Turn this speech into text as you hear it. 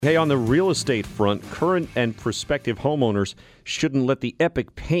Hey, on the real estate front, current and prospective homeowners shouldn't let the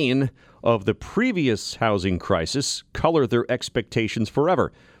epic pain of the previous housing crisis color their expectations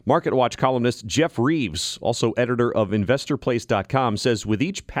forever. Market Watch columnist Jeff Reeves, also editor of InvestorPlace.com, says with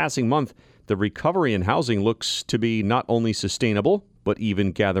each passing month, the recovery in housing looks to be not only sustainable, but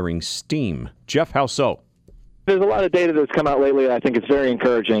even gathering steam. Jeff, how so? There's a lot of data that's come out lately. I think it's very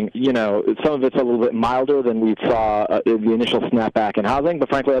encouraging. You know, some of it's a little bit milder than we saw in the initial snapback in housing, but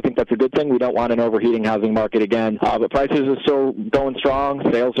frankly, I think that's a good thing. We don't want an overheating housing market again. But prices are still going strong.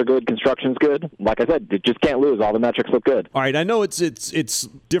 Sales are good. Construction's good. Like I said, it just can't lose. All the metrics look good. All right. I know it's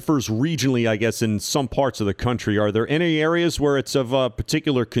differs regionally, I guess, in some parts of the country. Are there any areas where it's of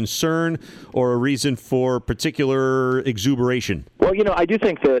particular concern or a reason for particular exuberation? Well, you know, I do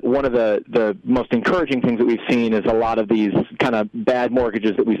think that one of the most encouraging things that we've seen is a lot of these kind of bad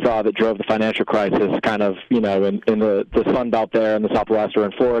mortgages that we saw that drove the financial crisis kind of, you know, in the Sun Belt there in the Southwest or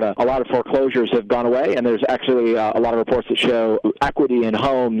in Florida. A lot of foreclosures have gone away, and there's actually a lot of reports that show equity in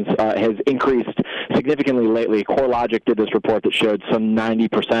homes has increased significantly lately. CoreLogic did this report that showed some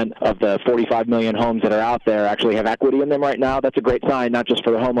 90% of the 45 million homes that are out there actually have equity in them right now. That's a great sign, not just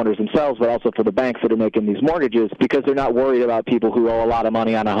for the homeowners themselves, but also for the banks that are making these mortgages, because they're not worried about people who owe a lot of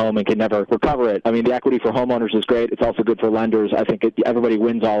money on a home and can never recover it. I mean, the equity for homeowners is great. It's also good for lenders. I think everybody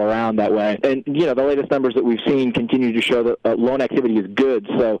wins all around that way. And, you know, the latest numbers that we've seen continue to show that loan activity is good.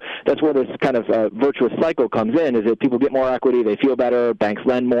 So that's where this kind of virtuous cycle comes in, is that people get more equity, they feel better, banks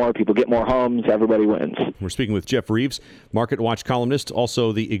lend more, people get more homes, everybody wins. We're speaking with Jeff Reeves, Market Watch columnist,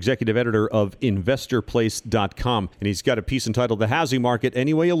 also the executive editor of InvestorPlace.com. And he's got a piece entitled The Housing Market,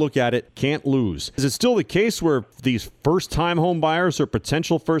 Any Way You Look at It, Can't Lose. Is it still the case where these first-time home buyers or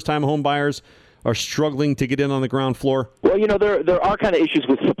potential first-time home buyers are struggling to get in on the ground floor? Well, you know, there are kind of issues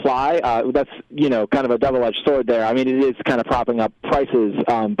with supply. That's, you know, kind of a double-edged sword there. I mean, it is kind of propping up prices,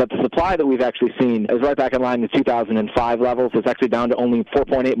 but the supply that we've actually seen is right back in line with 2005 levels. It's actually down to only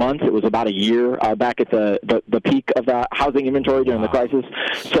 4.8 months. It was about a year back at the peak of the housing inventory during the crisis.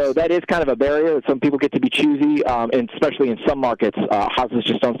 So that is kind of a barrier. Some people get to be choosy, and especially in some markets, houses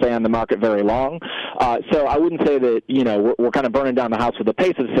just don't stay on the market very long. So I wouldn't say that, you know, we're kind of burning down the house with the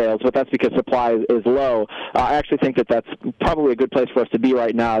pace of sales, but that's because supply is low. I actually think that that's probably a good place for us to be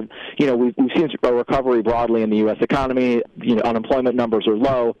right now. You know, we've seen a recovery broadly in the U.S. economy. You know, unemployment numbers are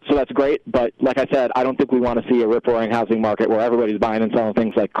low, so that's great. But like I said, I don't think we want to see a rip-roaring housing market where everybody's buying and selling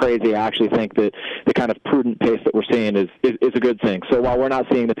things like crazy. I actually think that the kind of prudent pace that we're seeing is a good thing. So while we're not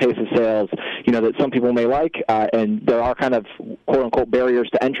seeing the pace of sales, you know, that some people may like, and there are kind of quote-unquote barriers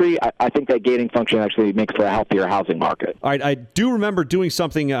to entry, I think that gating function actually makes for a healthier housing market. All right, I do remember doing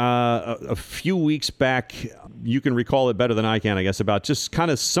something a few weeks back. You can recall it better than I can, I guess, about just kind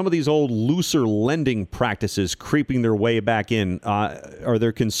of some of these old looser lending practices creeping their way back in. Are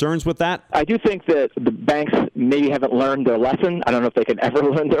there concerns with that? I do think that the banks maybe haven't learned their lesson. I don't know if they can ever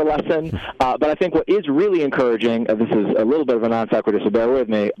learn their lesson. But I think what is really encouraging, this is a little bit of a non sequitur, so bear with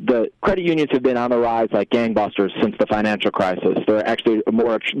me, the credit unions have been on the rise like gangbusters since the financial crisis. There are actually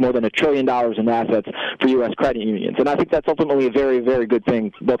more than $1 trillion in assets for U.S. credit unions. And I think that's ultimately a very, very good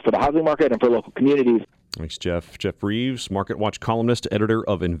thing, both for the housing market and for local communities. Thanks, Jeff. Jeff Reeves, Market Watch columnist, editor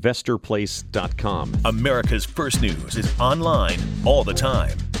of InvestorPlace.com. America's First News is online all the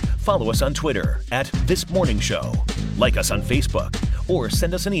time. Follow us on Twitter @ThisMorningShow. Like us on Facebook or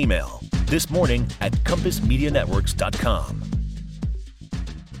send us an email thismorning@CompassMediaNetworks.com.